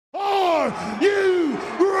Are you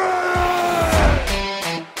ready?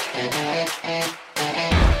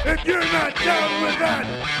 If you're not down with that,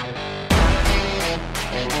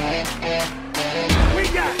 we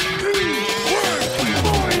got 2 words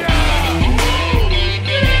for ya.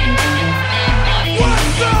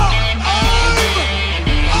 What's up? I'm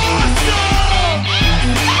awesome.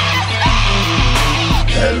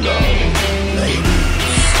 Hello, ladies.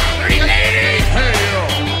 Hey, ladies. Hey, yo.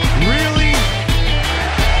 Really?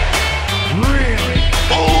 Really?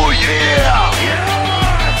 Oh, yeah.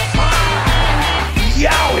 Yes.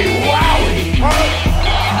 Yowie, wowie.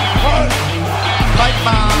 Like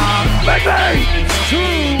mom. Baby. It's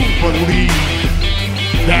true. Believe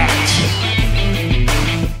that.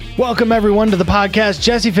 Welcome, everyone, to the podcast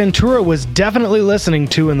Jesse Ventura was definitely listening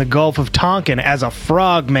to in the Gulf of Tonkin as a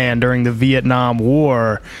frogman during the Vietnam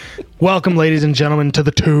War. Welcome, ladies and gentlemen, to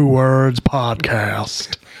the 2 Words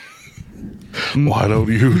Podcast. Why don't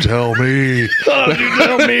you tell me? Oh, you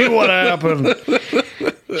tell me what happened.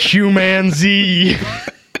 Human Z.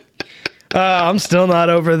 I'm still not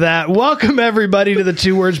over that. Welcome, everybody, to the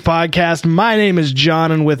 2 Words Podcast. My name is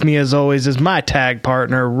John, and with me, as always, is my tag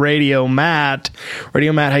partner, Radio Matt.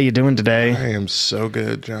 Radio Matt, how you doing today? I am so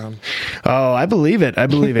good, John. Oh, I believe it. I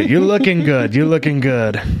believe it. You're looking good. You're looking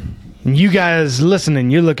good. You guys listening,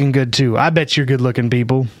 you're looking good, too. I bet you're good-looking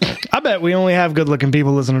people. I bet we only have good-looking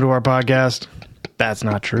people listening to our podcast. That's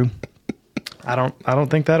not true. I don't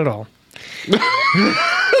think that at all.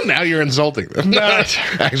 Now you're insulting them. No.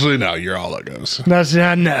 Actually, no, you're all uggos. No.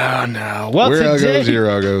 Well, We're today, uggos, you're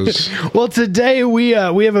uggos. Well, today we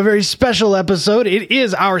have a very special episode. It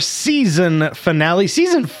is our season finale,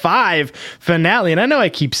 season 5 finale. And I know I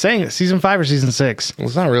keep saying it, season 5 or season 6. Well,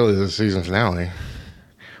 it's not really the season finale.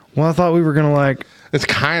 Well, I thought we were going to It's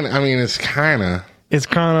kind of.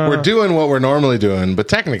 We're doing what we're normally doing, but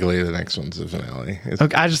technically the next one's the finale.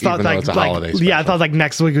 Okay, I just thought it's a holiday special. Yeah, I thought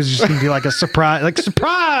next week was just going to be like a surprise.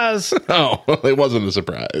 Surprise! Oh, it wasn't a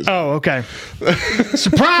surprise. Oh, okay.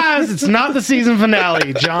 Surprise! It's not the season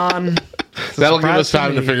finale, John. That'll give us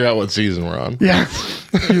time to figure out what season we're on. Yeah.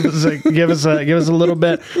 give us a little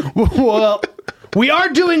bit. Well, we are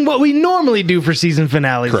doing what we normally do for season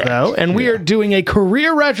finales, Correct. though, and we are doing a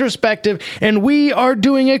career retrospective, and we are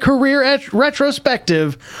doing a career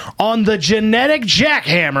retrospective on the genetic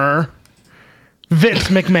jackhammer, Vince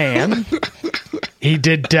McMahon. He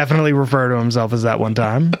did definitely refer to himself as that one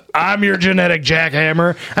time. I'm your genetic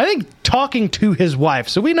jackhammer. I think talking to his wife,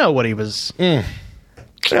 so we know what he was.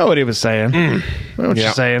 You know what he was saying. I know what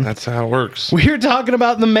you're saying. That's how it works. We're talking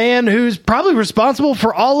about the man who's probably responsible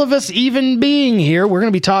for all of us even being here. We're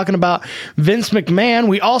going to be talking about Vince McMahon.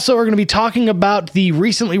 We also are going to be talking about the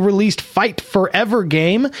recently released Fight Forever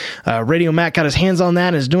game. Radio Matt got his hands on that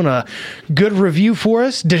and is doing a good review for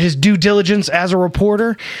us. Did his due diligence as a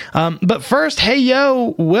reporter. But first, hey,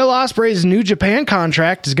 yo, Will Ospreay's New Japan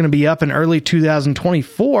contract is going to be up in early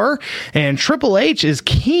 2024, and Triple H is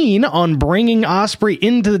keen on bringing Ospreay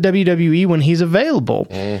into the WWE when he's available.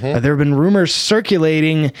 There have been rumors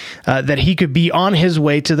circulating that he could be on his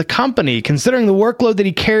way to the company. Considering the workload that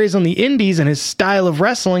he carries on the indies and his style of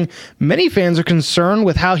wrestling, many fans are concerned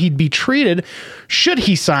with how he'd be treated should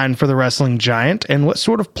he sign for the wrestling giant and what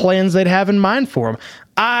sort of plans they'd have in mind for him.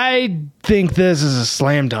 I think this is a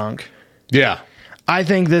slam dunk. Yeah. I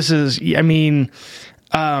think this is, I've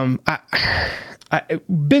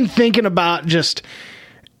been thinking about just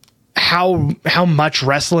how much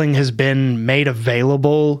wrestling has been made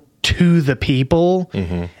available to the people.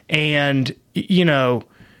 And,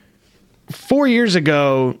 4 years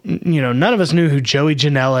ago, none of us knew who Joey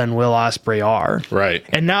Janela and Will Ospreay are. Right.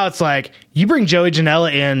 And now it's like, you bring Joey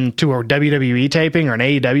Janela in to a WWE taping or an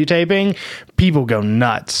AEW taping, people go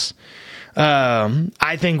nuts.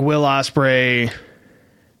 I think Will Ospreay,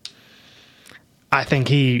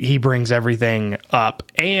 he brings everything up.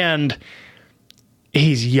 And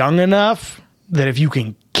he's young enough that if you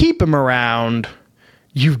can keep him around,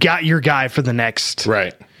 you've got your guy for the next,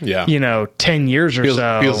 10 years or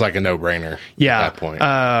so. Feels like a no-brainer at that point.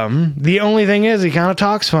 The only thing is he kind of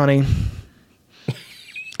talks funny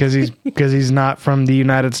because he's not from the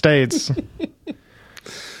United States.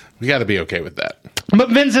 We got to be okay with that. But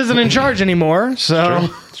Vince isn't in charge anymore, so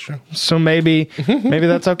It's true. So maybe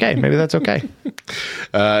that's okay. Maybe that's okay.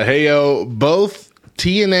 Hey, yo, both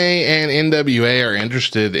TNA and NWA are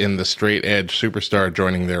interested in the straight edge superstar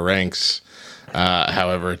joining their ranks.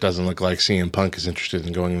 However, it doesn't look like CM Punk is interested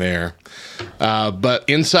in going there. But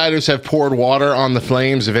insiders have poured water on the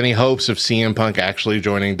flames of any hopes of CM Punk actually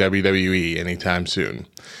joining WWE anytime soon.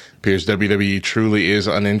 Appears WWE truly is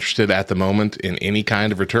uninterested at the moment in any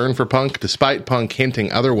kind of return for Punk, despite Punk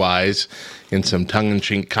hinting otherwise in some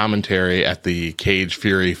tongue-in-cheek commentary at the Cage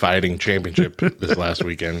Fury Fighting Championship this last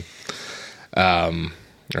weekend.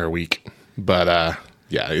 Or week. But,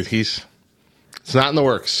 yeah, it's not in the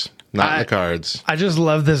works. Not in the cards. I just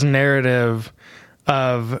love this narrative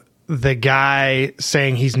of the guy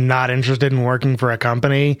saying he's not interested in working for a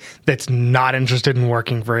company that's not interested in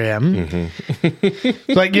working for him.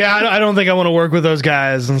 Mm-hmm. Like, yeah, I don't think I want to work with those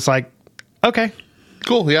guys. And it's like, okay.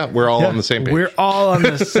 Cool. Yeah, we're all on the same page. We're all on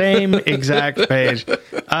the same exact page.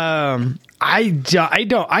 I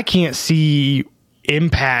can't see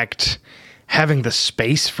Impact having the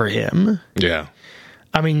space for him. Yeah.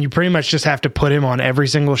 I mean, you pretty much just have to put him on every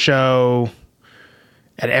single show.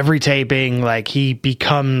 At every taping, like he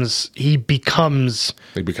becomes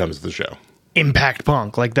the show. Impact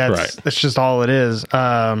Punk. Like that's just all it is.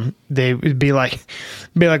 They would be like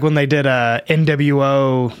when they did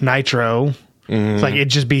NWO Nitro. Mm-hmm. It's like it'd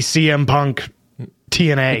just be CM Punk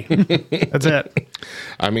TNA. That's it.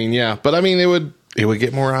 I mean, yeah, but I mean it would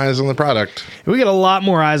get more eyes on the product. We get a lot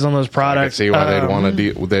more eyes on those products. I can see why they'd want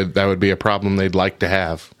to do that would be a problem they'd like to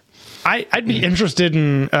have. I'd be interested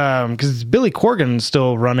in because Billy Corgan's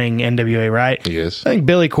still running NWA, right? He is. I think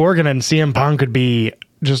Billy Corgan and CM Punk could be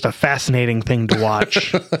just a fascinating thing to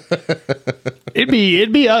watch. It'd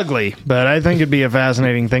be ugly, but I think it'd be a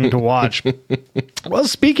fascinating thing to watch. Well,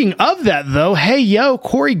 speaking of that, though,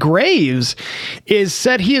 Corey Graves is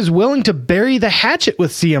said he is willing to bury the hatchet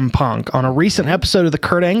with CM Punk. On a recent episode of the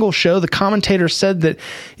Kurt Angle Show, the commentator said that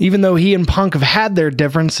even though he and Punk have had their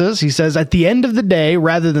differences, he says, at the end of the day,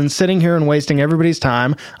 rather than sitting here and wasting everybody's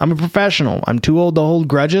time, I'm a professional. I'm too old to hold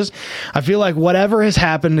grudges. I feel like whatever has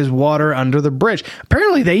happened is water under the bridge.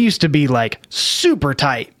 Apparently, they used to be like super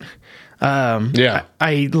tight.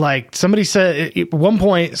 I like somebody said at one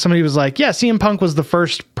point, somebody was like, yeah, CM Punk was the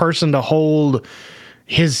first person to hold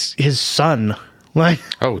his son. Like,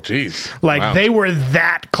 oh geez. Like wow. They were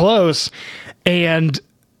that close.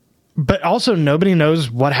 But also nobody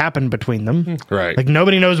knows what happened between them. Right. Like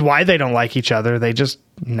nobody knows why they don't like each other. They just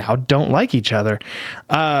now don't like each other.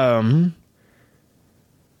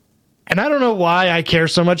 And I don't know why I care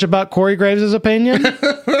so much about Corey Graves' opinion,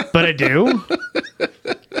 but I do.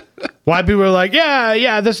 Why people are like,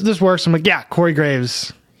 yeah, this works. I'm like, yeah, Corey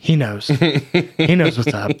Graves, he knows. He knows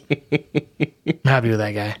what's up. I'm happy with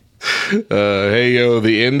that guy.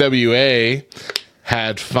 The NWA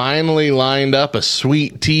had finally lined up a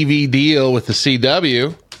sweet TV deal with the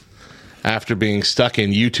CW after being stuck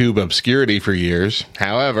in YouTube obscurity for years.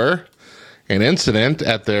 However, an incident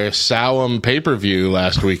at their Sowam pay-per-view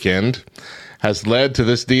last weekend has led to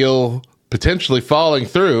this deal potentially falling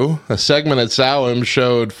through. A segment at Sowam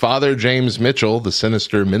showed Father James Mitchell, the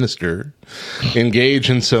sinister minister, engage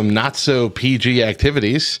in some not-so-PG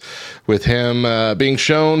activities, with him being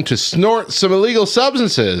shown to snort some illegal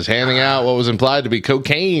substances, handing out what was implied to be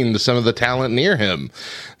cocaine to some of the talent near him.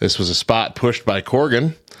 This was a spot pushed by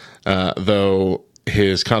Corgan, though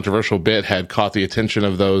his controversial bit had caught the attention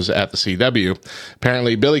of those at the CW.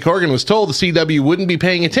 Apparently, Billy Corgan was told the CW wouldn't be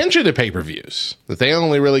paying attention to pay-per-views, that they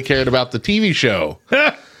only really cared about the TV show.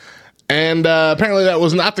 And apparently that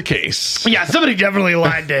was not the case. Yeah, somebody definitely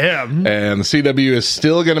lied to him. And the CW is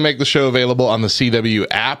still going to make the show available on the CW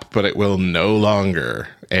app, but it will no longer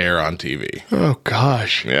air on TV. Oh,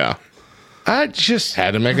 gosh. Yeah. I just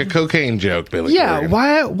had to make a cocaine joke, Billy Corgan.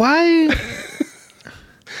 Yeah, why?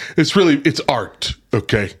 It's art,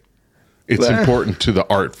 okay? It's important to the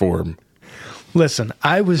art form. Listen,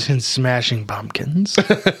 I was in Smashing Pumpkins.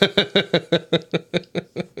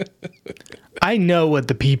 I know what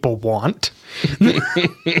the people want.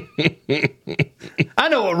 I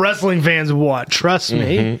know what wrestling fans want. Trust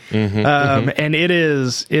me. And it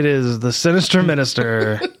is the sinister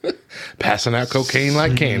minister passing out cocaine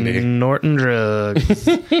like candy, Norton drugs.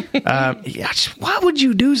 Why would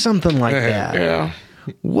you do something like that? Yeah.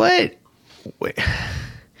 What?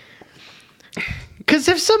 Because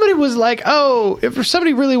if somebody was like, if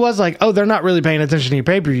somebody really was like, they're not really paying attention to your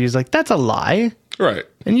pay-per-views, like that's a lie. Right.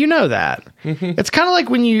 And you know that. Mm-hmm. It's kind of like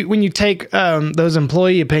when you take those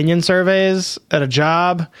employee opinion surveys at a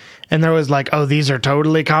job, and there was like, these are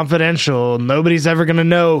totally confidential. Nobody's ever going to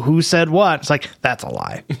know who said what. It's like, that's a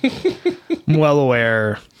lie. I'm well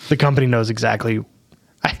aware. The company knows exactly.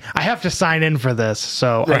 I have to sign in for this,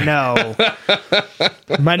 so right. I know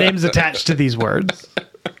my name's attached to these words.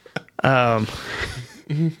 That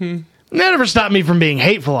never stopped me from being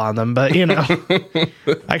hateful on them, but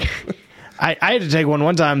I had to take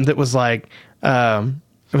one time that was like,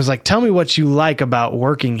 it was like, tell me what you like about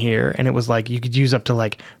working here. And it was like, you could use up to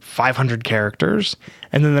like 500 characters.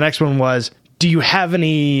 And then the next one was, do you have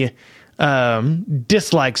any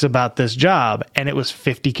dislikes about this job? And it was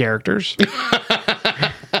 50 characters.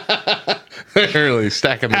 Really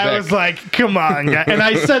stacking the deck. I was like, come on, guy. And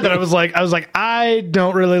I said that I was like, I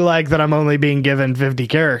don't really like that I'm only being given 50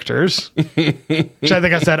 characters. Which I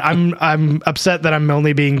think I said, I'm upset that I'm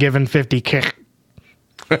only being given 50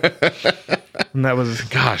 And that was,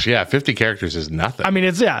 gosh, yeah, 50 characters is nothing. I mean,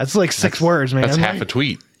 it's like six words, man. That's I'm half like, a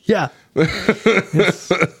tweet. Yeah.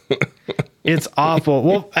 It's awful.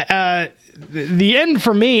 Well, the end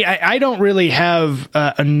for me, I don't really have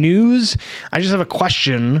a news. I just have a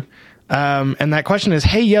question. And that question is,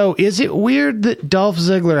 hey, yo, is it weird that Dolph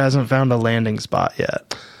Ziggler hasn't found a landing spot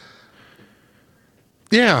yet?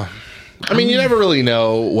 Yeah. I mean, you never really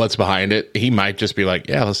know what's behind it. He might just be like,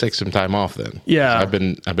 yeah, let's take some time off then. Yeah. I've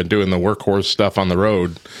been doing the workhorse stuff on the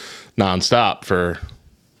road nonstop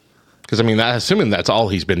because I mean, assuming that's all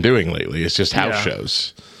he's been doing lately. It's just house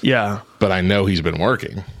shows. Yeah. But I know he's been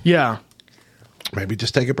working. Yeah. Maybe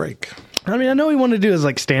just take a break. I mean, I know he wanted to do his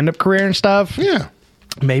like stand-up career and stuff. Yeah.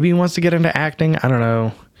 Maybe he wants to get into acting. I don't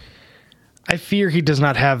know. I fear he does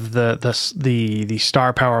not have the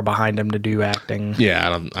star power behind him to do acting.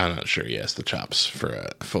 Yeah, I'm not sure he has the chops for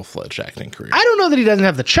a full-fledged acting career. I don't know that he doesn't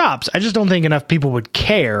have the chops. I just don't think enough people would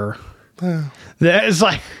care. It's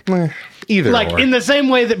like either like or. In the same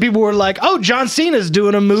way that people were like, "Oh, John Cena's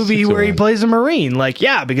doing a movie where he plays a Marine." Like,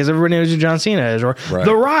 yeah, because everybody knows who John Cena is. Or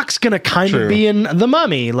The Rock's gonna kind of be in The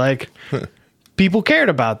Mummy. Like, people cared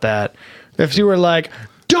about that. If you were like,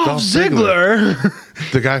 Dolph Ziggler.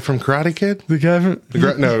 The guy from Karate Kid? The guy from...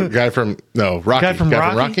 Rocky. The guy from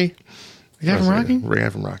Rocky? The guy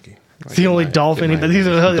from Rocky. It's the only Dolph anybody... These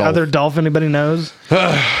are the other Dolph anybody knows.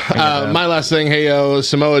 My last thing,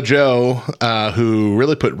 Samoa Joe, who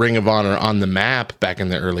really put Ring of Honor on the map back in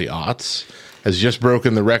the early aughts, has just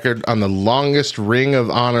broken the record on the longest Ring of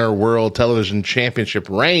Honor World Television Championship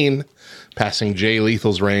reign, passing Jay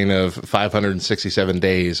Lethal's reign of 567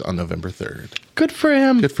 days on November 3rd. Good for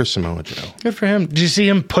him. Good for Samoa Joe. Good for him. Did you see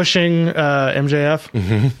him pushing MJF?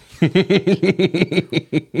 Mm-hmm.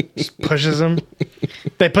 Just pushes him.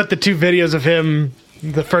 They put the two videos of him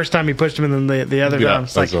the first time he pushed him, and then the other time.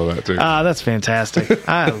 It's I saw that too. That's fantastic.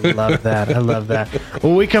 I love that. I love that.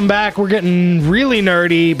 When we come back, we're getting really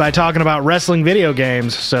nerdy by talking about wrestling video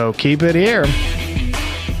games, so keep it here.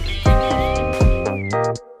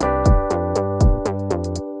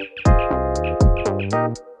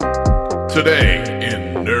 Today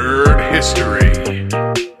in Nerd History.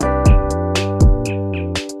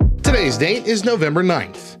 Today's date is November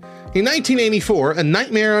 9th. In 1984, A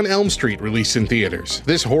Nightmare on Elm Street released in theaters.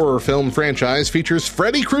 This horror film franchise features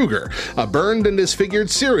Freddy Krueger, a burned and disfigured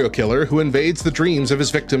serial killer who invades the dreams of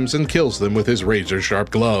his victims and kills them with his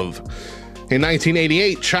razor-sharp glove. In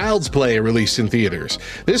 1988, Child's Play released in theaters.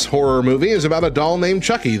 This horror movie is about a doll named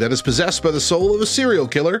Chucky that is possessed by the soul of a serial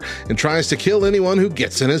killer and tries to kill anyone who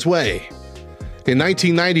gets in his way. In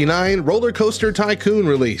 1999, Roller Coaster Tycoon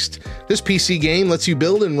released. This PC game lets you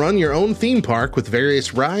build and run your own theme park with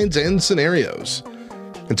various rides and scenarios.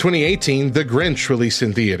 In 2018, The Grinch released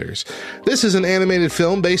in theaters. This is an animated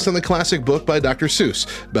film based on the classic book by Dr. Seuss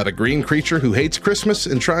about a green creature who hates Christmas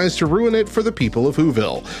and tries to ruin it for the people of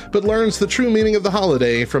Whoville, but learns the true meaning of the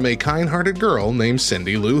holiday from a kind-hearted girl named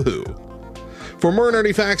Cindy Lou Who. For more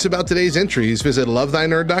nerdy facts about today's entries, visit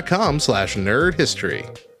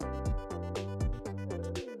lovethynerd.com/nerdhistory.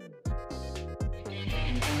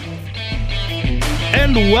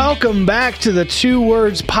 And welcome back to the Two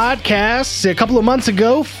Words Podcast. A couple of months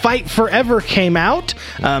ago, Fight Forever came out.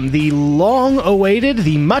 The long-awaited,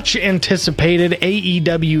 the much-anticipated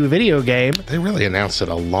AEW video game. They really announced it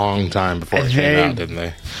a long time before it came out, didn't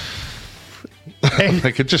they?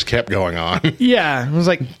 Like, it just kept going on. Yeah. It was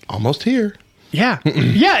like... Almost here. Yeah.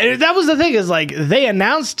 Yeah, that was the thing, is like, they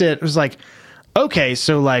announced it. It was like... Okay,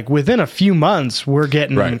 so like within a few months we're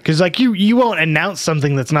getting, because like you won't announce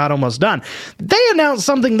something that's not almost done. They announced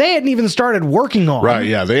something they hadn't even started working on. Right,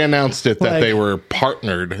 yeah. They announced it that they were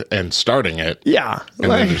partnered and starting it. Yeah. And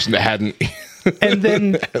then just hadn't and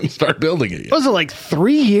then hadn't started building it yet. Was it like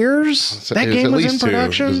 3 years that game was in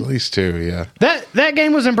production? It was at least 2, yeah. That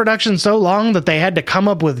game was in production so long that they had to come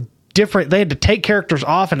up with they had to take characters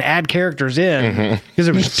off and add characters in because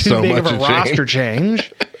it was too big of a roster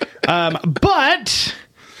change. But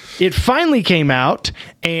it finally came out,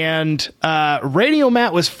 and Radio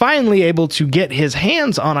Matt was finally able to get his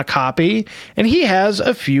hands on a copy, and he has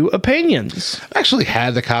a few opinions. I actually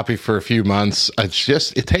had the copy for a few months.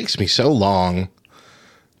 It takes me so long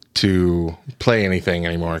to play anything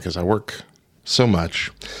anymore because I work so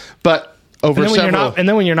much. But over several... And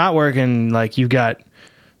then when you're not working, like, you've got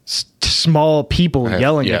small people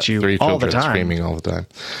yelling at you all the time. Screaming all the time.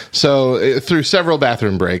 So through several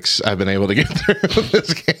bathroom breaks, I've been able to get through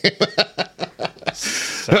this game.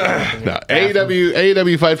 No,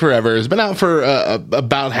 AEW Fight Forever has been out for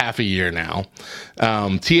about half a year now.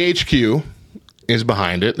 THQ is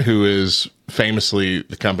behind it, who is famously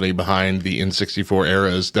the company behind the N64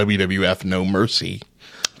 era's WWF No Mercy.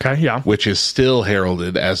 Okay, yeah. Which is still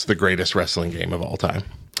heralded as the greatest wrestling game of all time.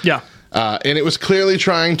 Yeah. And it was clearly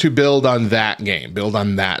trying to build on that game, build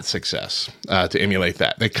on that success, to emulate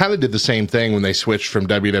that. They kind of did the same thing when they switched from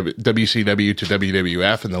WCW to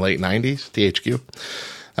WWF in the late 90s, THQ,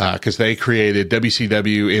 because they created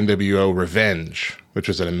WCW NWO Revenge, which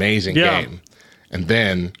was an amazing game. And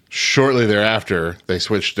then shortly thereafter, they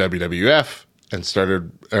switched to WWF and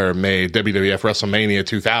made WWF WrestleMania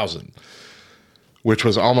 2000, which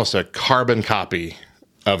was almost a carbon copy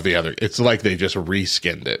of the other. It's like they just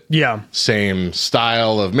reskinned it. Yeah. Same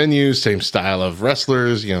style of menus, same style of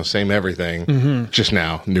wrestlers, same everything. Just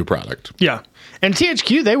now, new product. Yeah. And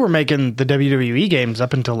THQ, they were making the WWE games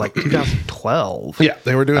up until like 2012. Yeah,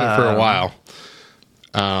 they were doing it for a while.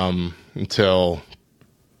 Until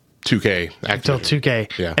 2K. Until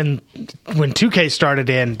 2K. Yeah. And when 2K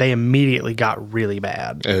started in, they immediately got really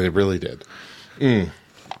bad. It really did.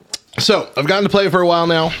 So, I've gotten to play it for a while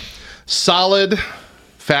now. Solid,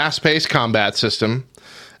 fast-paced combat system.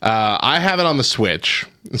 I have it on the Switch,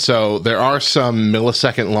 so there are some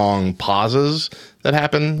millisecond-long pauses that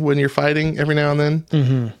happen when you're fighting every now and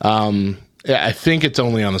then. I think it's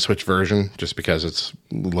only on the Switch version, just because it's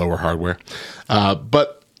lower hardware.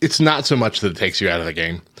 But it's not so much that it takes you out of the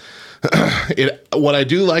game. What I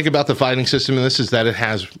do like about the fighting system in this is that it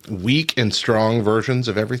has weak and strong versions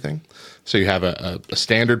of everything. So you have a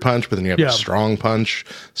standard punch, but then you have a strong punch,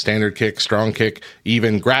 standard kick, strong kick,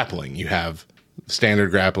 even grappling. You have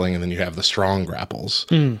standard grappling, and then you have the strong grapples.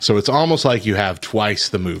 So it's almost like you have twice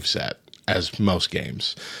the moveset as most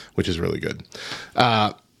games, which is really good.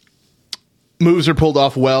 Moves are pulled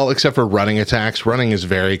off well, except for running attacks. Running is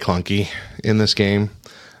very clunky in this game.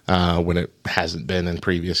 When it hasn't been in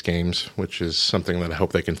previous games, which is something that I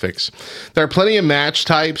hope they can fix. There are plenty of match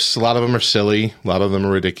types. A lot of them are silly. A lot of them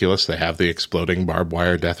are ridiculous. They have the exploding barbed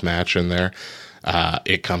wire death match in there.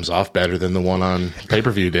 It comes off better than the one on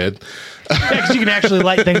pay-per-view did. Yeah, because you can actually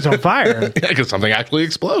light things on fire. Yeah, because something actually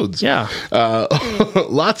explodes. Yeah.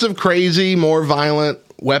 Lots of crazy, more violent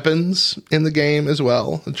weapons in the game as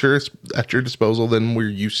well at your disposal than we're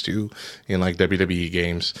used to in like WWE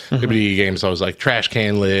games. WWE games, I was like trash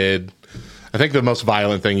can lid. I think the most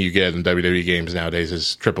violent thing you get in WWE games nowadays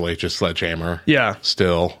is Triple H's sledgehammer. Yeah.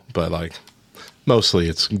 Still, but like mostly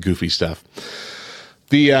it's goofy stuff.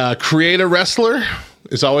 The create a wrestler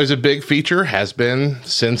is always a big feature, has been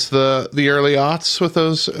since the early aughts with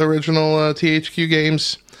those original THQ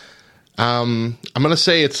games. I'm going to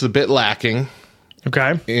say it's a bit lacking.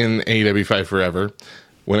 Okay. In AEW Fight Forever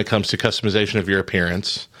when it comes to customization of your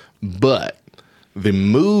appearance. But the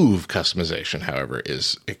move customization, however,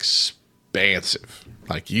 is expansive.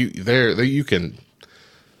 Like you can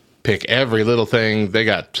pick every little thing. They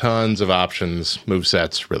got tons of options.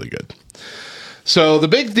 Movesets, really good. So the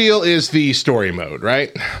big deal is the story mode,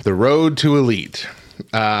 right? The Road to Elite.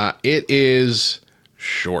 It is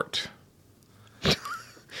short.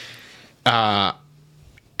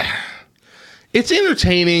 It's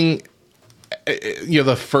entertaining,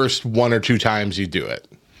 the first one or two times you do it,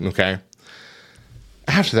 okay?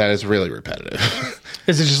 After that, it's really repetitive.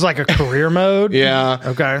 Is it just like a career mode? Yeah.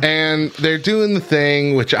 Okay. And they're doing the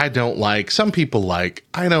thing, which I don't like. Some people like.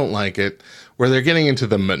 I don't like it, where they're getting into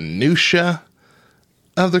the minutia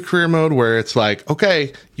of the career mode, where it's like,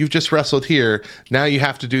 okay, you've just wrestled here. Now you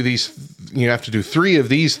have to do you have to do 3 of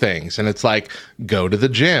these things. And it's like, go to the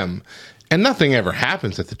gym. And nothing ever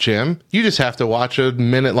happens at the gym. You just have to watch a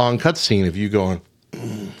minute-long cutscene of you going,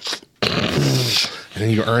 and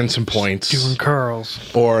then you earn some points. Doing curls.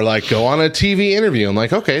 Or, like, go on a TV interview. I'm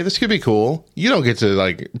like, okay, this could be cool. You don't get to,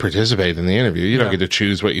 like, participate in the interview. You don't get to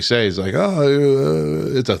choose what you say. It's like,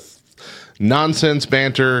 it's a nonsense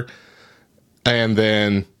banter. And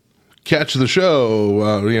then catch the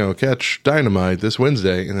show, catch Dynamite this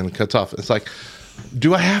Wednesday. And then it cuts off. It's like,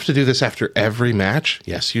 do I have to do this after every match?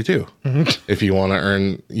 Yes, you do. If you want to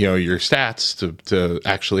earn, your stats to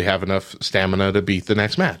actually have enough stamina to beat the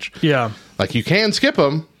next match. Yeah. Like, you can skip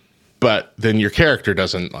them, but then your character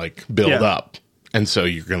doesn't, like, build up. And so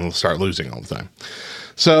you're going to start losing all the time.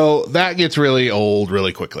 So that gets really old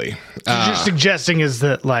really quickly. So what you're suggesting is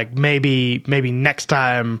that, like, maybe next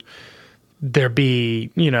time there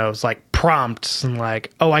be, it's like prompts and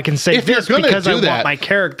like, oh, I can say If you're this gonna because I do that, want my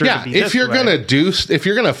character to be if this way. if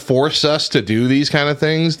you're gonna force us to do these kind of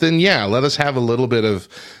things, then let us have a little bit of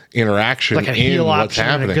interaction, like a in heel what's option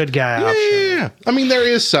happening. and a good guy option. Yeah. I mean, there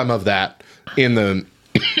is some of that in the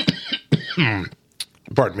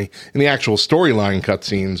pardon me, in the actual storyline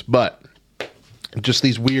cutscenes, but just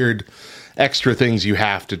these weird extra things you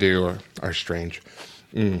have to do are strange.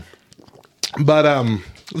 But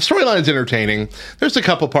the storyline's entertaining. There's a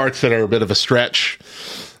couple parts that are a bit of a stretch.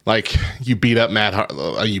 Like you beat up Matt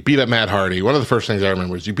Hardy. One of the first things I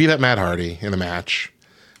remember is you beat up Matt Hardy in a match,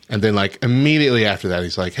 and then like immediately after that,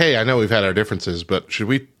 he's like, "Hey, I know we've had our differences, but should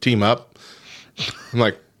we team up?" I'm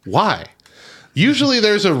like, "Why?" Usually,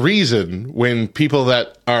 there's a reason when people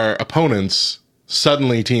that are opponents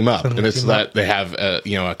suddenly team up, and it's that they have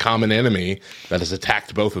a common enemy that has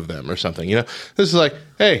attacked both of them or something. This is like,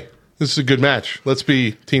 hey, this is a good match. Let's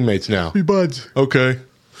be teammates now. Be buds. Okay.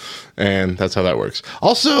 And that's how that works.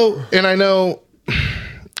 Also, and I know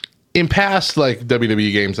in past like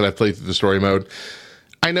WWE games that I've played through the story mode,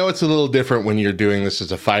 I know it's a little different when you're doing this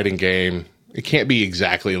as a fighting game. It can't be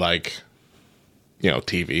exactly like,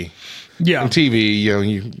 TV. Yeah. In TV,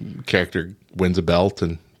 you character wins a belt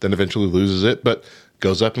and then eventually loses it, but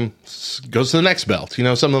goes up and goes to the next belt,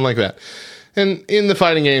 something like that. And in the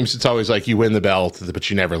fighting games, it's always like you win the belt, but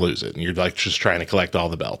you never lose it. And you're like just trying to collect all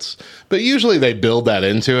the belts. But usually they build that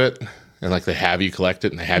into it and like they have you collect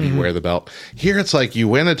it and they have you wear the belt. Here it's like you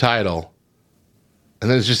win a title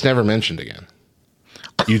and then it's just never mentioned again.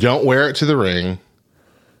 You don't wear it to the ring.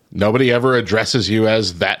 Nobody ever addresses you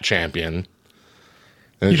as that champion.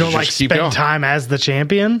 You don't like spend time as the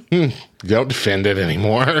champion? You don't defend it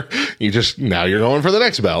anymore. Now you're going for the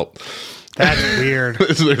next belt. That's weird.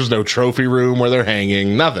 There's no trophy room where they're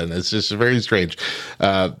hanging. Nothing. It's just very strange.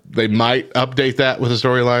 They might update that with a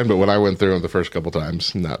storyline, but when I went through them the first couple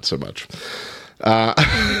times, not so much. But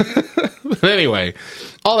anyway,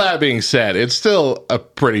 all that being said, it's still a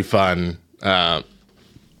pretty fun storyline.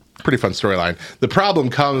 The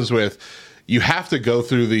problem comes with you have to go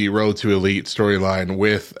through the Road to Elite storyline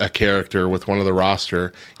with a character with one of the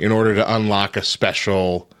roster in order to unlock a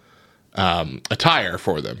special attire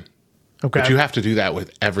for them. Okay. But you have to do that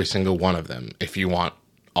with every single one of them if you want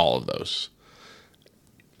all of those.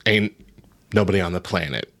 Ain't nobody on the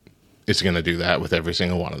planet is going to do that with every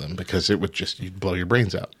single one of them because it would you'd blow your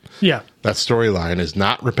brains out. Yeah. That storyline is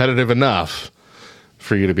not repetitive enough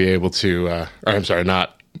for you to be able to,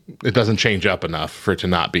 it doesn't change up enough for it to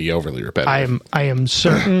not be overly repetitive. I am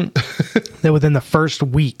certain that within the first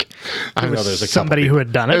week, I know there's somebody who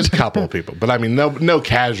had done it. There's a couple of people, but I mean, no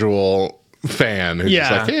casual fan who's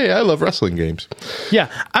just like, hey, I love wrestling games. Yeah.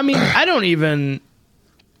 I mean, I don't even,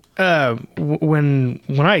 when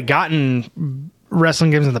I had gotten wrestling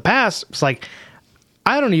games in the past, it's like,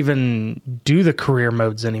 I don't even do the career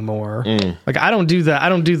modes anymore. Like I don't do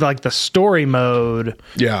like the story mode.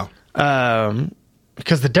 Yeah.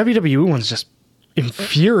 Because the WWE ones just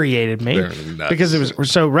infuriated me. They're nuts. Because it was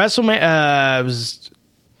WrestleMania. It was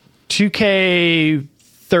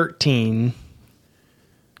 2K13.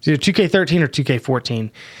 It's either 2K13 or 2K14.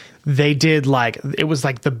 They did it was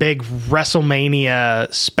like the big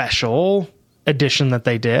WrestleMania special edition that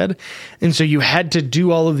they did, and so you had to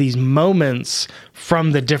do all of these moments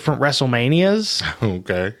from the different WrestleManias.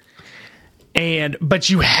 Okay. But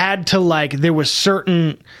you had to there was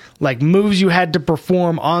certain moves you had to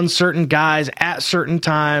perform on certain guys at certain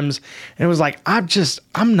times, and it was like I'm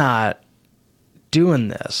not doing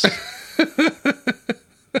this.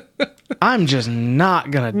 I'm just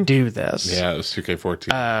not gonna do this. Yeah, it was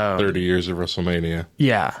 2K14. 30 years of WrestleMania.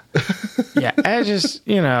 Yeah. I just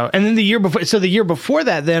and then the year before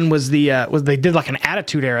that then was they did an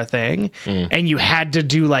Attitude Era thing, and you had to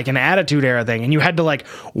do an Attitude Era thing, and you had to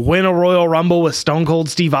win a Royal Rumble with Stone Cold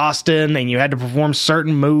Steve Austin, and you had to perform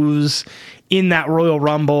certain moves in that Royal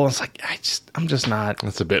Rumble. It's like I'm just not.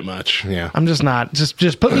 That's a bit much. Yeah. I'm just not.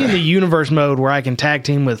 Just put me in the universe mode where I can tag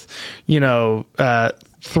team with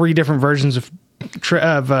 3 different versions of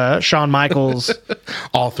Shawn Michaels.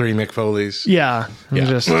 All 3 Mick Foleys. Yeah.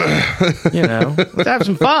 Just, let's have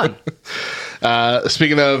some fun.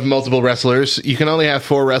 Speaking of multiple wrestlers, you can only have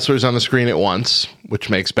 4 wrestlers on the screen at once,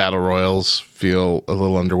 which makes battle royals feel a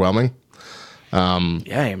little underwhelming.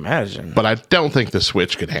 Yeah, I imagine. But I don't think the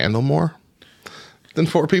Switch could handle more than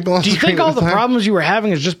 4 people on Do you screen think all at the a time. problems you were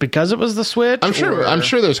having is just because it was the Switch? I'm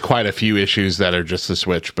sure there's quite a few issues that are just the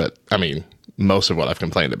Switch, but I mean, most of what I've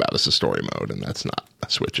complained about is the story mode, and that's not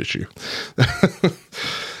a Switch issue.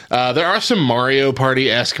 There are some Mario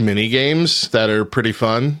Party-esque mini games that are pretty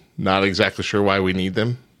fun. Not exactly sure why we need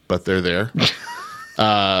them, but they're there.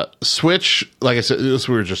 Switch, like I said, this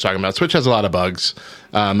we were just talking about. Switch has a lot of bugs.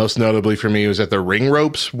 Most notably for me was that the ring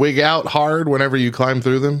ropes wig out hard whenever you climb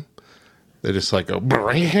through them. They just like go,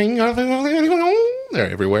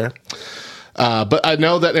 they're everywhere. But I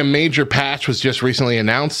know that a major patch was just recently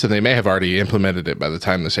announced, and they may have already implemented it by the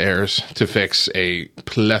time this airs, to fix a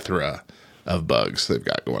plethora of bugs they've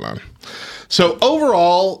got going on. So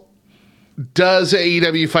overall, does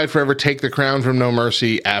AEW Fight Forever take the crown from No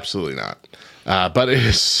Mercy? Absolutely not. But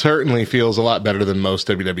it certainly feels a lot better than most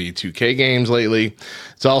WWE 2K games lately.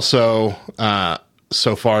 It's also,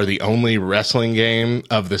 so far, the only wrestling game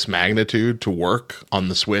of this magnitude to work on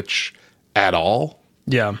the Switch at all.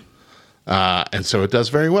 Yeah. And so it does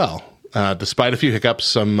very well, despite a few hiccups,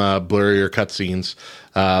 some blurrier cutscenes.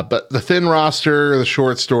 But the thin roster, the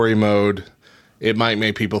short story mode, it might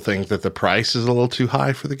make people think that the price is a little too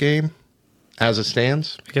high for the game as it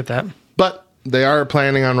stands. I get that. But they are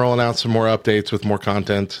planning on rolling out some more updates with more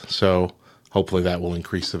content, so hopefully that will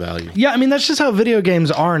increase the value. Yeah, I mean, that's just how video games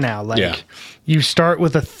are now. Like, you start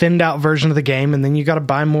with a thinned out version of the game, and then you got to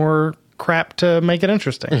buy more crap to make it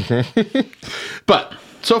interesting. But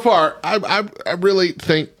so far, I really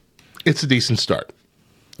think it's a decent start.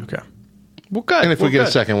 Okay. Well, good. And if we get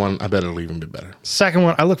a second one, I bet it'll even be better. Second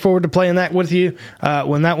one, I look forward to playing that with you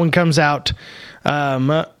when that one comes out.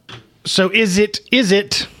 So is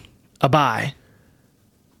it a buy?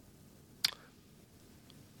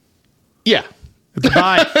 Yeah. It's a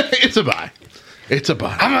buy. It's a buy. It's a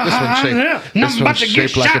buy. This one's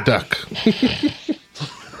shaped like a duck.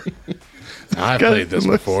 I've played this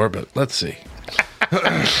before, but let's see.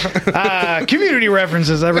 Community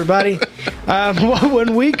references, everybody.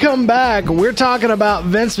 When we come back, we're talking about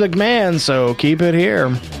Vince McMahon, so keep it here.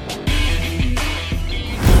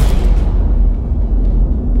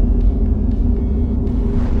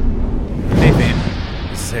 Hey fam,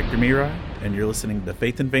 this is Hector Mirai, and you're listening to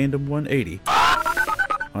Faith and Fandom 180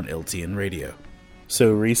 on LTN Radio.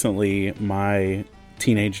 So recently, my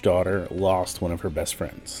teenage daughter lost one of her best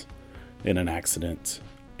friends in an accident,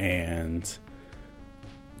 and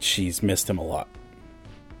she's missed him a lot.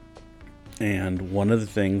 And one of the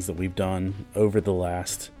things that we've done over the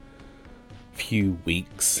last few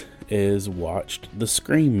weeks is watched the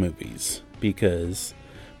Scream movies, because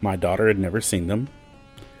my daughter had never seen them,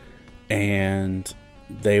 and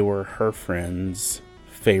they were her friend's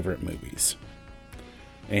favorite movies.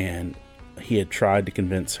 And he had tried to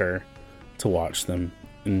convince her to watch them,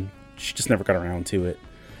 and she just never got around to it.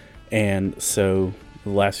 And so the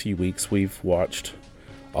last few weeks we've watched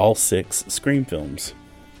all 6 Scream films,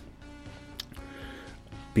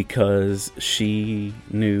 because she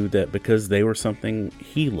knew that because they were something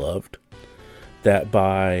he loved, that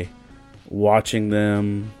by watching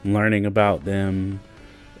them, learning about them,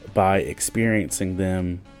 by experiencing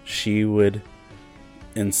them, she would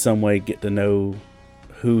in some way get to know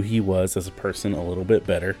who he was as a person a little bit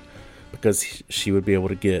better, because she would be able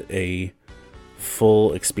to get a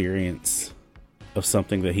full experience of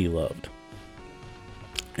something that he loved.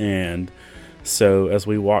 And so as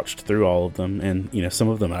we watched through all of them, and you know, some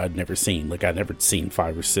of them I'd never seen, like I'd never seen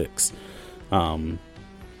 5 or 6,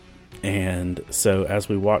 and so as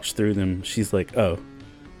we watched through them, she's like, oh,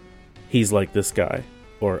 he's like this guy,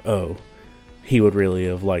 or oh, he would really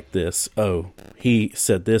have liked this, oh, he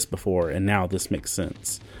said this before and now this makes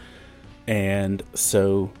sense. And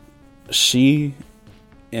so she,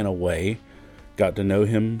 in a way, got to know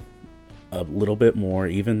him a little bit more,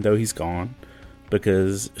 even though he's gone,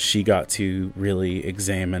 because she got to really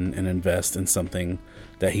examine and invest in something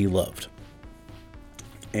that he loved.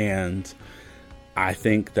 And I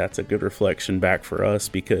think that's a good reflection back for us,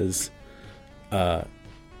 because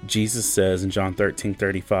Jesus says in John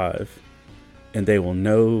 13:35, and they will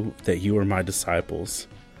know that you are my disciples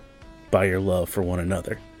by your love for one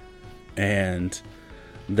another. And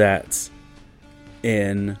that's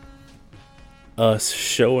in us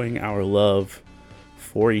showing our love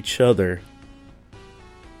for each other,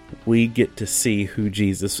 we get to see who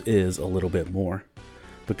Jesus is a little bit more.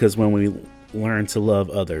 Because when we learn to love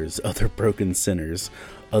others, other broken sinners,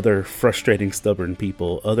 other frustrating, stubborn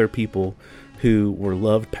people, other people who were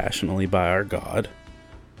loved passionately by our God,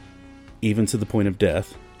 even to the point of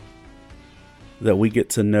death, that we get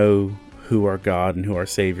to know who our God and who our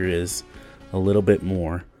Savior is a little bit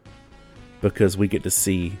more, because we get to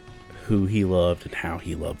see who he loved and how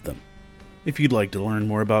he loved them. If you'd like to learn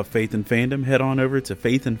more about Faith and Fandom, head on over to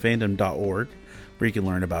faithandfandom.org, where you can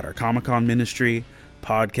learn about our Comic-Con ministry,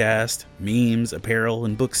 podcast, memes, apparel,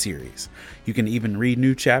 and book series. You can even read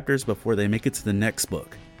new chapters before they make it to the next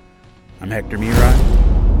book. I'm Hector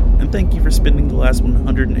Mirai, and thank you for spending the last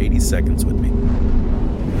 180 seconds with me.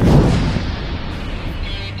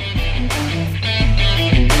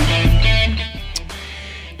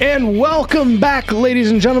 And welcome back, ladies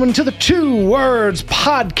and gentlemen, to the Two Words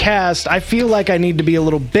Podcast. I feel like I need to be a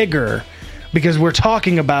little bigger because we're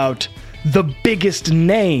talking about the biggest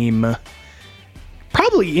name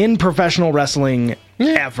probably in professional wrestling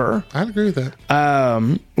ever. I'd agree with that.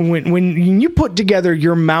 When you put together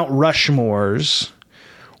your Mount Rushmores,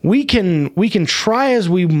 we can try as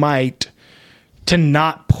we might to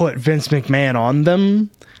not put Vince McMahon on them.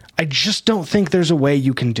 I just don't think there's a way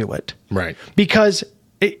you can do it. Right. Because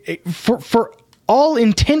for all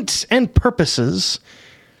intents and purposes,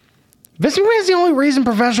 Vince McMahon is the only reason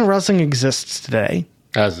professional wrestling exists today.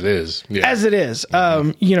 As it is. Yeah. As it is.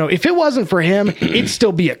 If it wasn't for him, it'd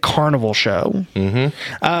still be a carnival show. Mm-hmm.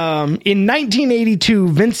 In 1982,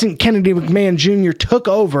 Vincent Kennedy McMahon Jr. took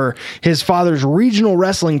over his father's regional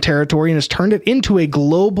wrestling territory and has turned it into a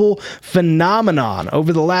global phenomenon.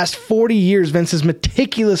 Over the last 40 years, Vince has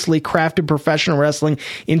meticulously crafted professional wrestling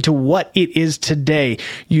into what it is today,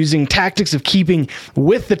 using tactics of keeping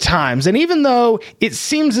with the times. And even though it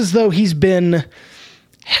seems as though he's been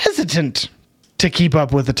hesitant to keep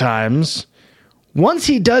up with the times, once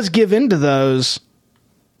he does give into those,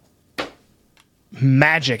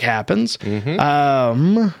 magic happens.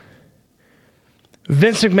 Mm-hmm.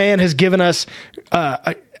 Vince McMahon has given us,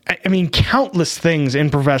 countless things in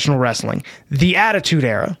professional wrestling. The Attitude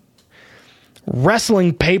Era,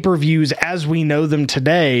 wrestling pay-per-views as we know them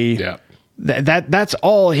today. Yeah. That's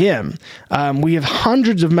all him. We have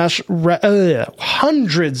hundreds of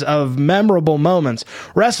memorable moments.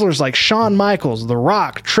 Wrestlers like Shawn Michaels, The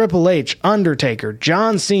Rock, Triple H, Undertaker,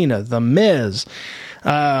 John Cena, The Miz.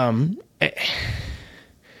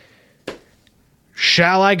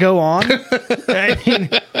 Shall I go on?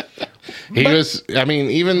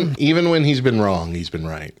 Even when he's been wrong, he's been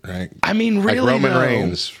right. I mean, really, like Roman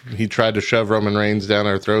Reigns. He tried to shove Roman Reigns down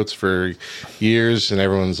our throats for years, and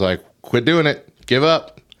everyone's like, quit doing it. Give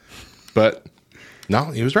up. But no,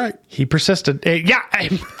 he was right. He persisted.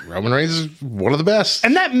 Roman Reigns is one of the best.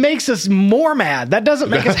 And that makes us more mad. That doesn't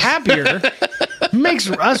make us happier. It makes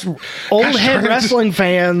us old head wrestling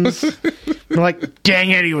fans like, dang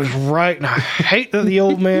it, he was right. And I hate that the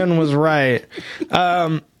old man was right.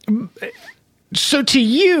 So to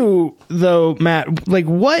you, though, Matt, like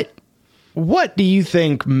what do you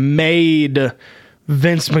think made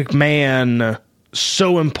Vince McMahon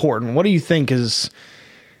so important? What do you think is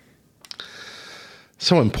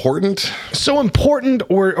so important? So important,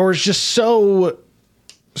 or is just so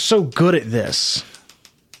good at this?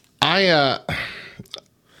 I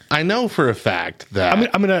know for a fact that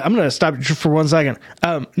I'm gonna stop you for 1 second.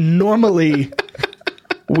 Normally,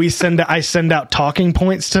 I send out talking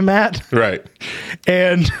points to Matt, right?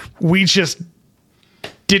 And we just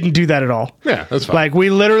didn't do that at all. Yeah, that's fine. Like, we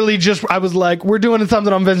literally I was like, we're doing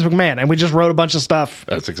something on Vince McMahon, and we just wrote a bunch of stuff.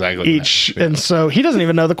 That's exactly each. Yeah. And so he doesn't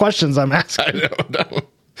even know the questions I'm asking. I know.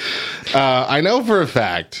 I know for a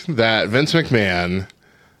fact that Vince McMahon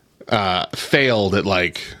failed at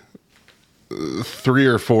like 3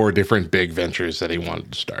 or 4 different big ventures that he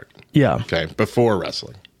wanted to start. Yeah. Okay. Before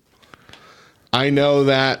wrestling. I know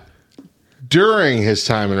that during his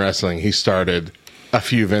time in wrestling, he started a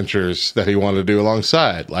few ventures that he wanted to do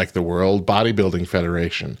alongside, like the World Bodybuilding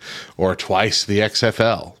Federation or twice the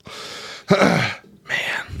XFL. Man,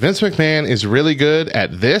 Vince McMahon is really good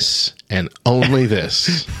at this and only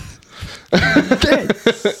this.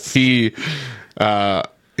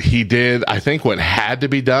 He did, I think, what had to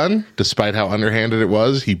be done, despite how underhanded it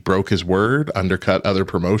was. He broke his word, undercut other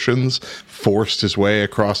promotions, forced his way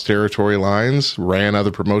across territory lines, ran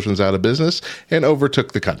other promotions out of business, and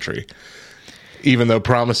overtook the country. Even though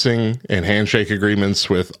promising and handshake agreements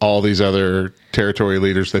with all these other territory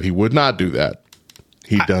leaders that he would not do that,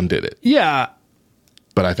 he did it. Yeah.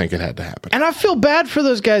 But I think it had to happen. And I feel bad for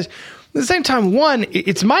those guys. At the same time, one,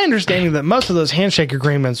 it's my understanding that most of those handshake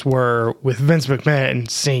agreements were with Vince McMahon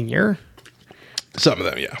Sr. Some of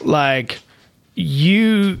them, yeah. Like,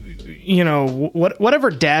 whatever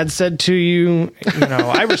Dad said to you,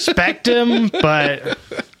 I respect him, but,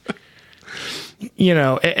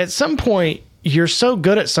 at some point, you're so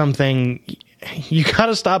good at something, you got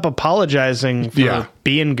to stop apologizing for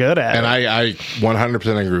being good at it. And I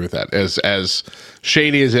 100% agree with that. As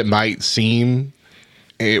shady as it might seem,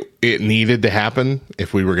 it needed to happen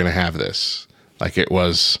if we were going to have this. Like, it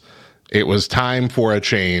was time for a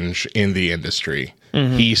change in the industry.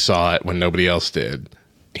 Mm-hmm. He saw it when nobody else did.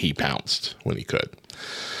 He pounced when he could.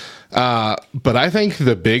 But I think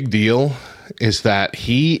the big deal is that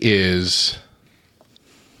he is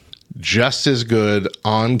just as good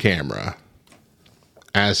on camera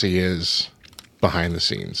as he is behind the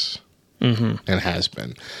scenes. Mm-hmm. And has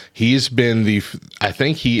been. He's been I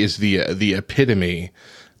think he is the epitome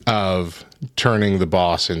of turning the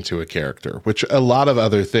boss into a character, which a lot of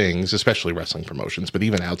other things, especially wrestling promotions, but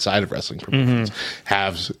even outside of wrestling promotions,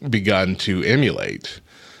 have begun to emulate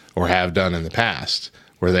or have done in the past,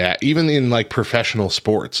 where they, even in like professional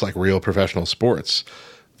sports, like real professional sports,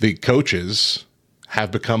 the coaches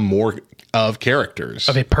have become more of characters,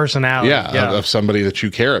 of a personality, of somebody that you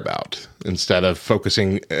care about, instead of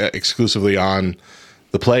focusing exclusively on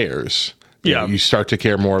the players. You start to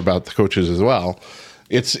care more about the coaches as well.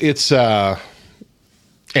 It's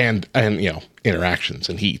and you know, interactions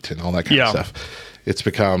and heat and all that kind of stuff.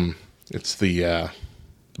 It's the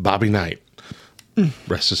Bobby Knight,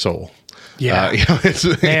 rest his soul. You know,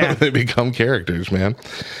 they become characters, man.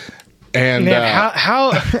 And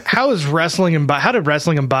how is wrestling and how did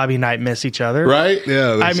wrestling and Bobby Knight miss each other? Right?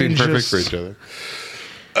 Yeah, they seem perfect for each other.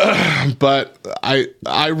 But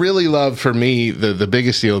I really love, for me, the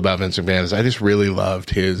biggest deal about Vince McMahon is I just really loved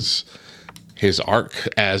his arc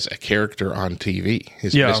as a character on TV,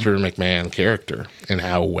 his Mr. McMahon character, and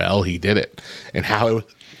how well he did it, and how it was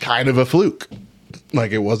kind of a fluke,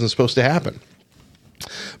 like it wasn't supposed to happen.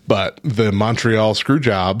 But the Montreal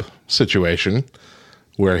Screwjob situation,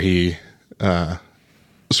 where he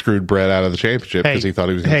screwed Brett out of the championship because he thought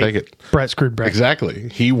he was going to take it. Brett screwed Brett. Exactly.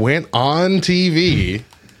 He went on TV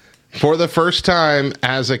for the first time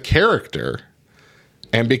as a character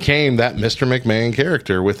and became that Mr. McMahon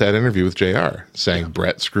character with that interview with JR, saying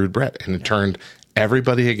Brett screwed Brett, and it turned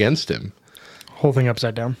everybody against him. Whole thing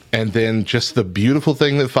upside down. And then just the beautiful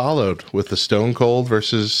thing that followed with the Stone Cold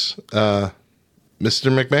versus Mr.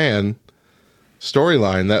 McMahon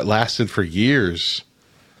storyline that lasted for years.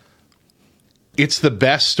 It's the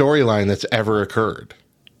best storyline that's ever occurred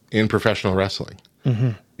in professional wrestling.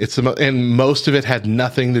 It's and most of it had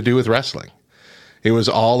nothing to do with wrestling. It was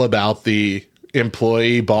all about the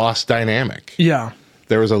employee boss dynamic. Yeah.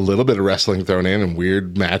 There was a little bit of wrestling thrown in and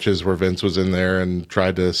weird matches where Vince was in there and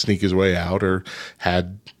tried to sneak his way out, or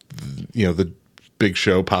had, you know, the Big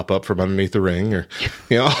Show pop up from underneath the ring, or,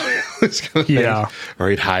 you know, this kind of thing. Or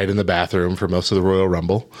he'd hide in the bathroom for most of the Royal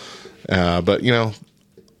Rumble. But, you know,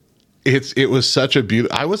 it was such a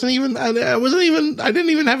beautiful. I didn't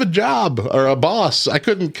even have a job or a boss. I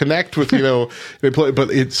couldn't connect with, you know, but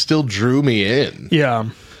it still drew me in. Yeah.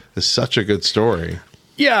 It's such a good story.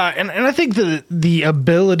 Yeah, and I think the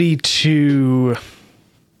ability to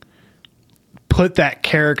put that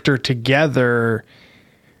character together,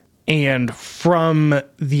 and from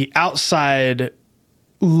the outside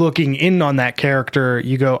looking in on that character,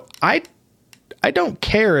 you go, I don't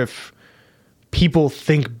care if people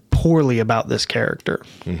think poorly about this character.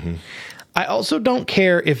 I also don't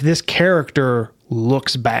care if this character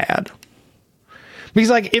looks bad.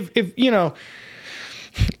 Because, like, if you know,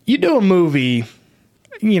 you do a movie,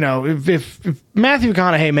 you know, if Matthew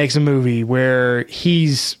McConaughey makes a movie where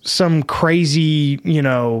he's some crazy, you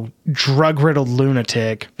know, drug-riddled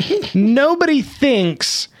lunatic, nobody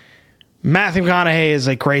thinks Matthew McConaughey is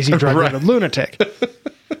a crazy drug-riddled lunatic.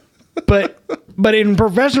 But in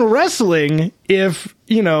professional wrestling, if,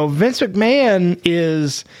 you know, Vince McMahon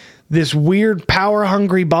is this weird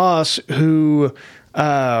power-hungry boss who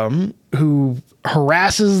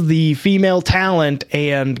harasses the female talent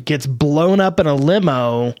and gets blown up in a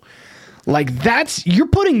limo, like, you're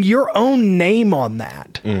putting your own name on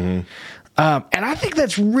that. And I think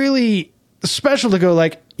that's really special to go,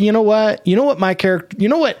 like, you know what my character, you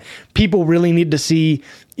know what people really need to see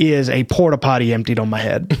is a porta potty emptied on my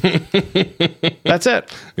head. That's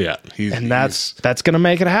it. Yeah. That's going to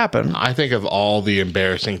make it happen. I think of all the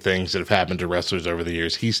embarrassing things that have happened to wrestlers over the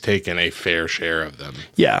years, he's taken a fair share of them.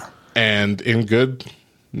 Yeah. And in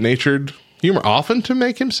good-natured humor, often to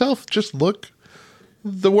make himself just look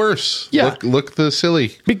the worse. Yeah. Look the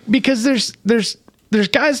silly. Because there's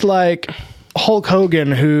guys like Hulk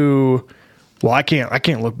Hogan who, well, I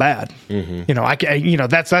can't look bad. You know,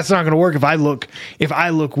 that's not going to work if I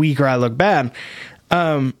look weak or I look bad.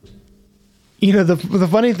 You know, the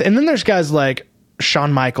funny and then there's guys like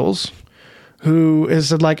Shawn Michaels, who is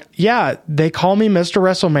said, like, yeah, they call me Mr.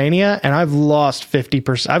 WrestleMania, and I've lost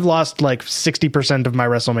 50%. I've lost like 60% of my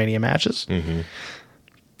WrestleMania matches.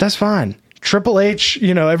 That's fine. Triple H,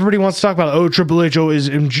 you know, everybody wants to talk about, Triple H always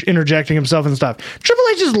interjecting himself and stuff. Triple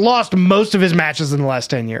H has lost most of his matches in the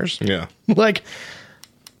last 10 years. Yeah. Like,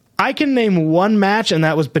 I can name one match, and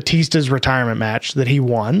that was Batista's retirement match that he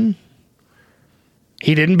won.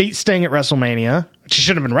 He didn't beat Sting at WrestleMania. He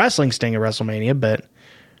should have been wrestling Sting at WrestleMania, but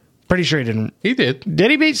pretty sure he didn't. He did. Did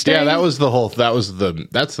he beat Sting? Yeah, that's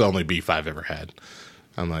the only beef I've ever had.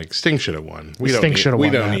 I'm like, Sting should have won. We Sting should have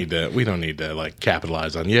won. We don't need to like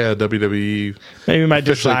capitalize on WWE. Maybe my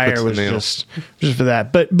desire was just for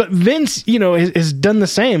that. But Vince, you know, has done the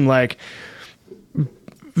same. Like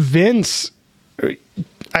Vince,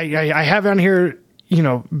 I have on here, you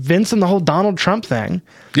know, Vince and the whole Donald Trump thing.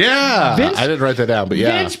 Yeah, Vince, I didn't write that down, but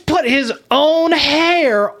yeah, Vince put his own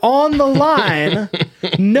hair on the line,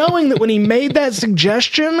 knowing that when he made that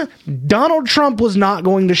suggestion, Donald Trump was not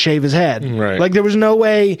going to shave his head. Right. Like there was no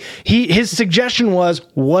way. His suggestion was,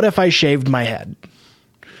 "What if I shaved my head?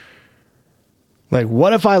 Like,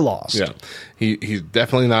 what if I lost?" Yeah, he's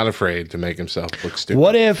definitely not afraid to make himself look stupid.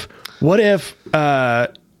 What if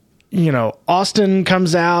you know, Austin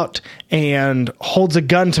comes out and holds a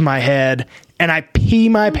gun to my head and I pee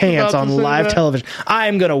my pants on live television. I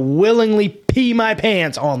am going to willingly pee my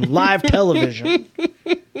pants on live television.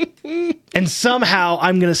 And somehow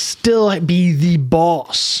I'm going to still be the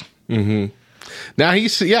boss. Mm-hmm. Now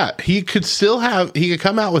he could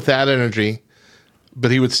come out with that energy,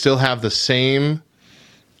 but he would still have the same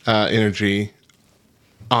energy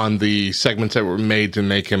on the segments that were made to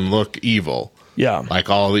make him look evil. Yeah. Like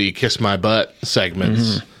all the kiss my butt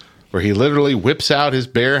segments where he literally whips out his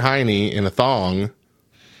bare hiney in a thong,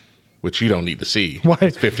 which you don't need to see. Why?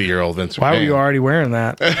 50-year-old Vince McMahon. Why were you already wearing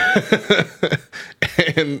that?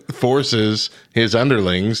 And forces his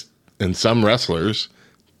underlings and some wrestlers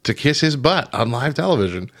to kiss his butt on live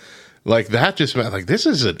television. Like that just meant like this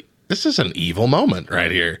is an evil moment right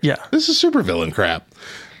here. Yeah. This is supervillain crap.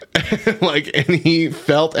 And he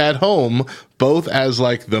felt at home both as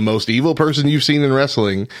like the most evil person you've seen in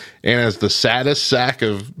wrestling and as the saddest sack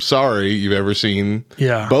of sorry you've ever seen.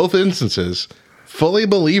 Yeah. Both instances, fully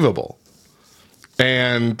believable.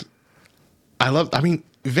 And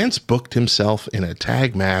Vince booked himself in a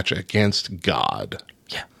tag match against God.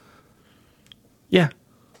 Yeah. Yeah.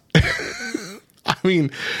 I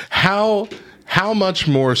mean, how much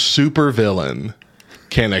more supervillain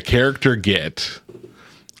can a character get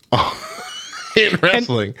in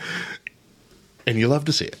wrestling? And you love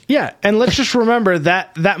to see it. Yeah, and let's just remember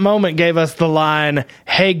that moment gave us the line,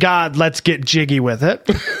 "Hey God, let's get jiggy with it."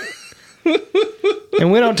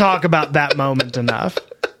 And we don't talk about that moment enough.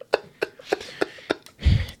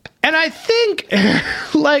 And I think, and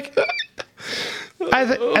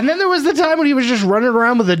then there was the time when he was just running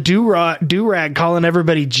around with a do-rag calling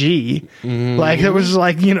everybody G. Like there was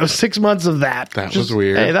 6 months of that. That was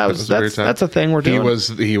weird. Hey, that's a thing we're doing.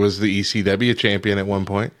 He was the ECW champion at one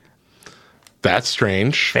point. That's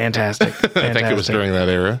strange. Fantastic. I think it was during that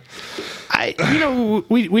era.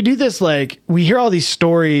 We do this, like, we hear all these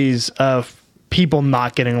stories of people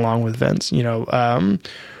not getting along with Vince. You know,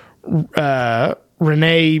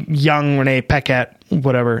 Renee Paquette,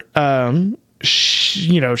 whatever.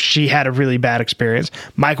 She had a really bad experience.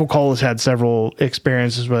 Michael Cole has had several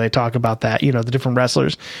experiences where they talk about that, you know, the different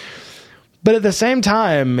wrestlers. But at the same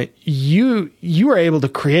time, you are able to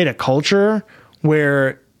create a culture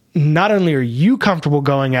where not only are you comfortable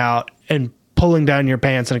going out and pulling down your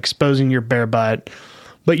pants and exposing your bare butt,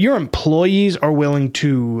 but your employees are willing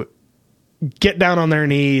to get down on their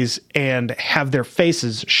knees and have their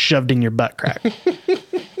faces shoved in your butt crack.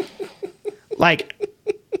 Like,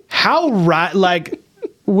 how right? Like,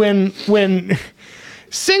 when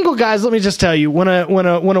single guys, let me just tell you, when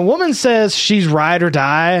a woman says she's ride or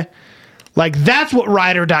die, like that's what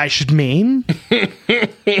ride or die should mean,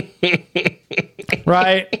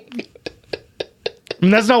 right?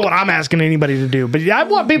 And that's not what I'm asking anybody to do, but I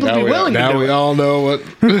want people to be willing to do it. Now we all know what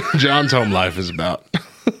John's home life is about.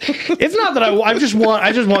 It's not that I just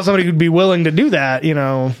want somebody who'd be willing to do that, you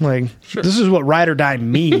know, like sure. This is what ride or die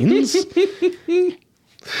means.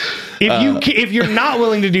 If you're not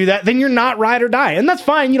willing to do that, then you're not ride or die, and that's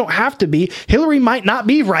fine. You don't have to be. Hillary might not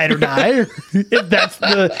be ride or die if that's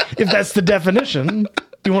the definition.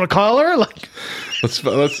 You want to call her? Like,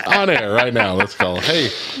 let's on air right now. Let's call. Hey,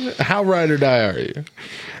 how ride or die are you?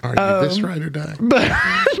 Are you this ride or die?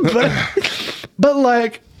 But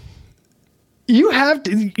like, you have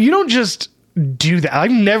to. You don't just do that.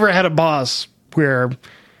 I've never had a boss where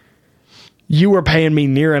you were paying me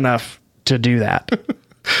near enough to do that.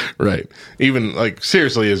 Right. Even like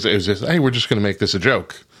seriously, is just, hey, we're just going to make this a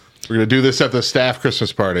joke. We're going to do this at the staff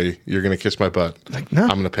Christmas party. You're going to kiss my butt. Like, no. I'm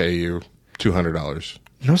going to pay you $200.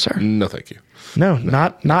 No, sir. No, thank you. No,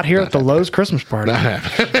 not here at the Lowe's Christmas party. Not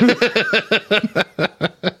happening.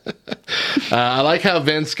 I like how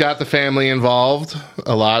Vince got the family involved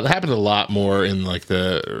a lot. It happened a lot more in like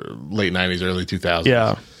the late 90s, early 2000s.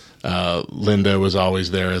 Yeah. Linda was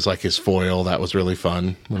always there as like his foil. That was really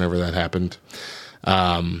fun whenever that happened.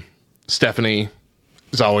 Stephanie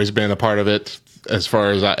has always been a part of it. as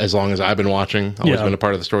far as long as I've been watching. Always Yeah. been a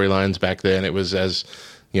part of the storylines. Back then, it was as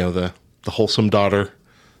the wholesome daughter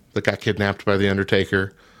that got kidnapped by the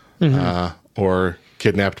Undertaker, or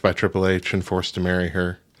kidnapped by Triple H and forced to marry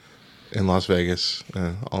her in Las Vegas.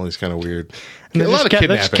 All these kind of weird. And A lot of they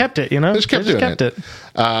kidnapping. just kept it, you know? They just kept They doing it.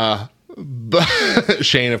 But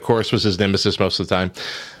Shane, of course, was his nemesis most of the time.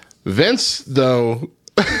 Vince, though,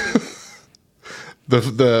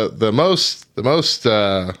 the most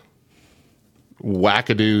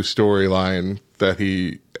wackadoo storyline that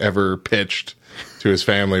he ever pitched to his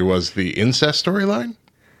family was the incest storyline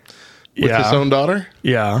with his own daughter.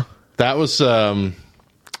 Yeah. That was when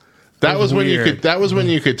weird.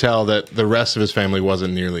 you could tell that the rest of his family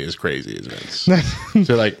wasn't nearly as crazy as Vince.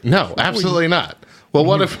 So like, no, absolutely not. Well,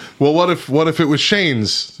 what if it was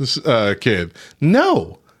Shane's kid?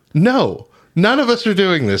 No, none of us are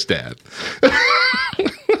doing this, Dad.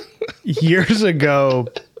 Years ago,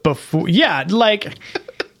 before, like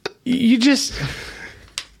you just,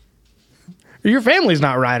 your family's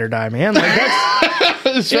not ride or die, man. Like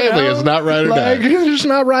that's His family is not ride or die. It's just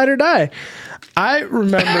not ride or die. I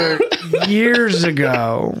remember years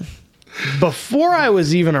ago, before I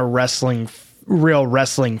was even a real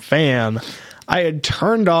wrestling fan, I had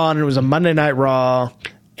turned on, and it was a Monday Night Raw,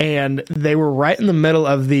 and they were right in the middle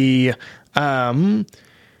of the Hornswoggle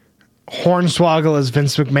as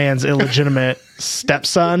Vince McMahon's illegitimate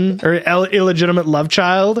stepson or illegitimate love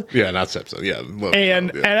child. Yeah, not stepson. Yeah,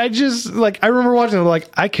 And I just I remember watching it, like,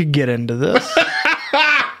 I could get into this.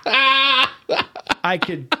 I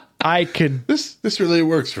could this really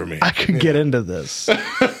works for me. I could get into this.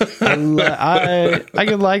 I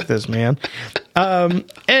could like this, man. And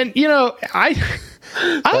I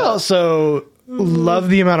also love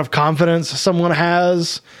the amount of confidence someone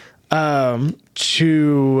has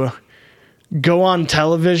to go on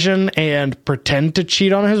television and pretend to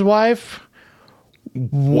cheat on his wife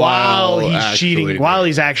while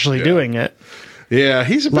he's actually doing it. Yeah,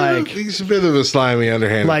 he's a bit of a slimy,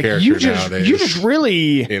 underhanded character nowadays. You just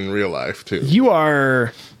really in real life too. You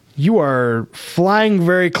are flying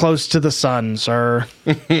very close to the sun, sir.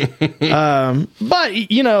 And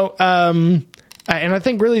I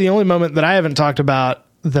think really the only moment that I haven't talked about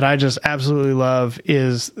that I just absolutely love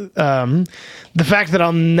is the fact that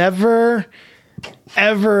I'll never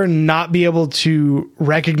ever not be able to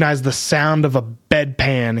recognize the sound of a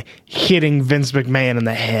bedpan hitting Vince McMahon in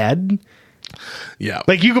the head. Yeah,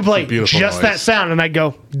 like you could play just noise. that sound, and I'd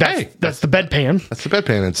go, "That's the bedpan." That's the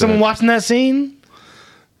bedpan incident. Someone watching that scene.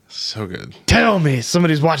 So good. Tell me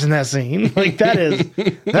somebody's watching that scene. Like that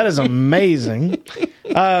is amazing.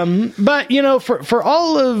 But for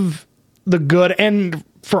all of the good and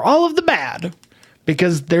for all of the bad,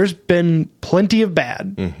 because there's been plenty of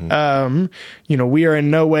bad. We are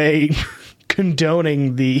in no way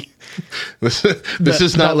condoning the. This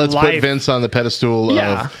is not. Let's put Vince on the pedestal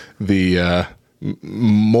of the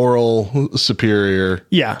moral superior.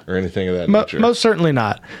 Yeah, or anything of that nature. Most certainly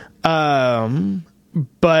not.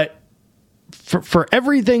 But for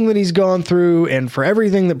everything that he's gone through and for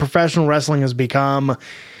everything that professional wrestling has become,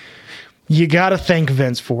 you got to thank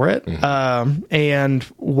Vince for it. And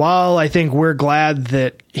while I think we're glad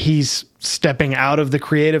that he's stepping out of the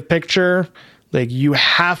creative picture, like you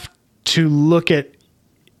have to look at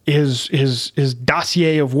his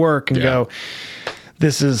dossier of work and go,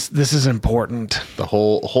 this is important. The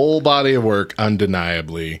whole body of work,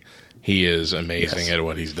 undeniably, he is amazing at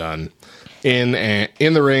what he's done. In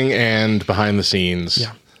the ring and behind the scenes.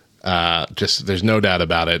 Just there's no doubt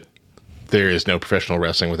about it. There is no professional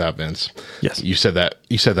wrestling without Vince. Yes. You said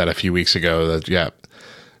that a few weeks ago that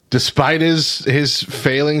despite his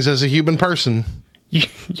failings as a human person, you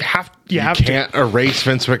can't erase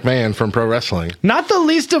Vince McMahon from pro wrestling. Not the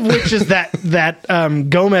least of which is that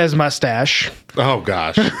Gomez mustache. Oh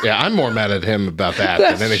gosh. Yeah, I'm more mad at him about that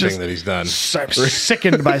than anything that he's done. I'm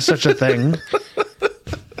sickened by such a thing.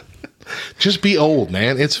 Just be old,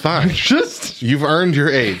 man. It's fine. You've earned your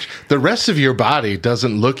age. The rest of your body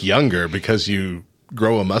doesn't look younger because you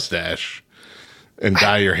grow a mustache and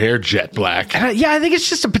dye your hair jet black. I think it's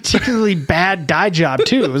just a particularly bad dye job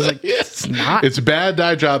too. It was like it's not. It's a bad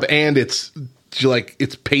dye job, and it's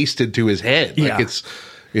pasted to his head. Like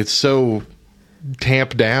it's so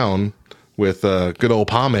tamped down with good old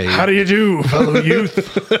pomade. How do you do, fellow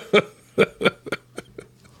youth?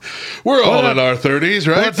 We're all in our 30s,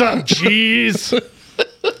 right? What's up, jeez?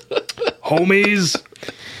 Homies.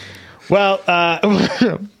 Well,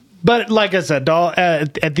 but like I said,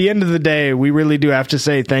 at the end of the day, we really do have to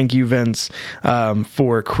say thank you, Vince,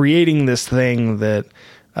 for creating this thing that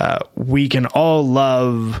we can all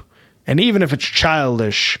love. And even if it's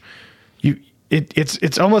childish,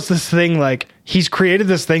 it's almost this thing like he's created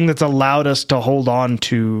this thing that's allowed us to hold on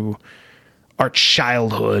to our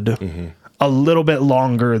childhood a little bit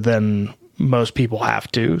longer than most people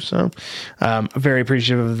have to. So very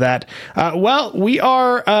appreciative of that. Well, we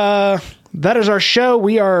are that is our show.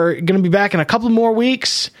 We are going to be back in a couple more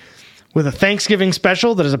weeks with a Thanksgiving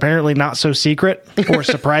special that is apparently not so secret or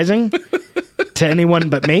surprising to anyone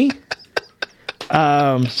but me.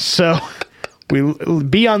 So we'll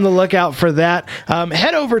be on the lookout for that.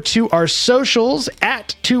 Head over to our socials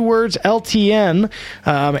at 2WordsLTN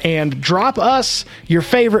and drop us your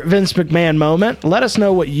favorite Vince McMahon moment. Let us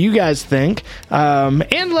know what you guys think,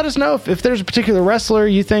 and let us know if there's a particular wrestler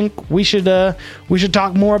you think we should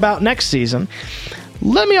talk more about next season.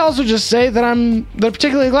 Let me also just say that I'm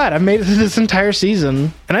particularly glad I've made it through this entire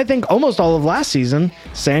season, and I think almost all of last season,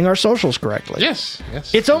 saying our socials correctly. Yes.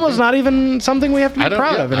 It's almost not even something we have to be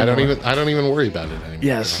proud of anymore. I don't even worry about it anymore.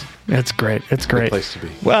 Yes, it's great. It's great. Good place to be.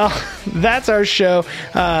 Well, that's our show.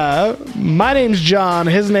 My name's John.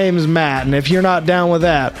 His name's Matt, and if you're not down with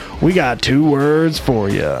that, we got 2 words for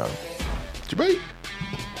you. Bye.